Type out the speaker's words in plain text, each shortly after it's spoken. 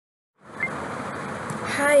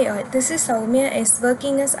Hi all, this is Sowmiya is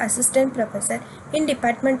working as Assistant Professor in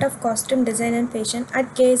Department of Costume Design and Fashion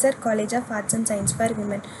at KSR College of Arts and Science for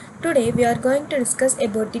Women. Today we are going to discuss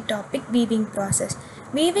about the topic weaving process.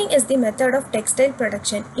 Weaving is the method of textile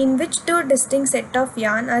production in which two distinct sets of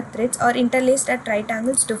yarn or threads are interlaced at right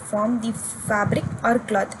angles to form the fabric or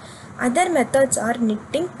cloth. Other methods are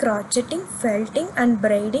knitting, crocheting, felting and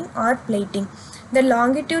braiding or plaiting. The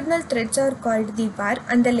longitudinal threads are called the warp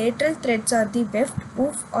and the lateral threads are the weft,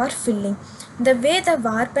 woof or filling. The way the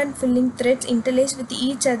warp and filling threads interlace with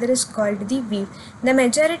each other is called the weave. The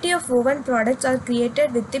majority of woven products are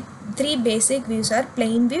created with the three basic weaves are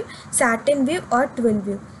plain weave, satin weave or twill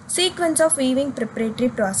weave. Sequence of weaving preparatory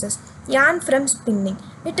process. Yarn from spinning.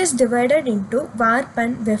 It is divided into warp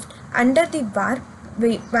and weft. Under the warp,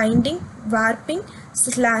 winding, warping,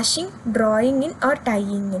 slashing, drawing in or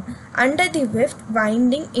tying in. Under the weft,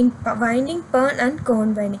 winding, pern and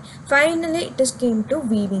cone winding. Finally, it is came to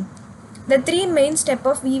weaving. The three main steps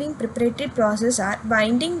of weaving preparatory process are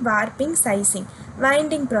winding, warping, sizing.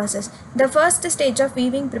 Winding process. The first stage of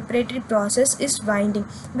weaving preparatory process is winding,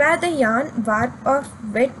 where the yarn, warp or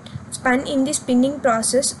wet spun in the spinning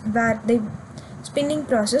process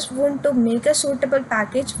wound to make a suitable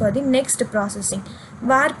package for the next processing.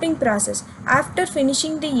 Warping process. After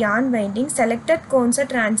finishing the yarn winding, selected cones are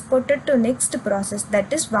transported to next process,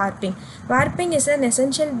 that is warping. Warping is an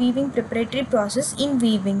essential weaving preparatory process in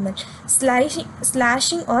weaving mill.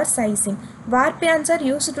 Slashing or sizing. Warp yarns are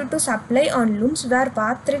used to supply on looms where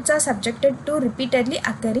warp threads are subjected to repeatedly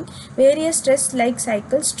occurring various stress like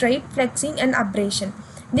cycles, stripe, flexing and abrasion.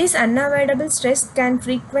 This unavoidable stress can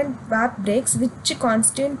frequent warp breaks which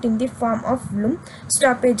constitute in the form of loom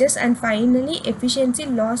stoppages and finally efficiency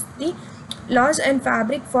loss and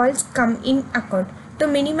fabric faults come in account. To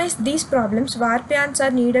minimize these problems, warp yarns are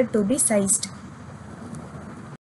needed to be sized.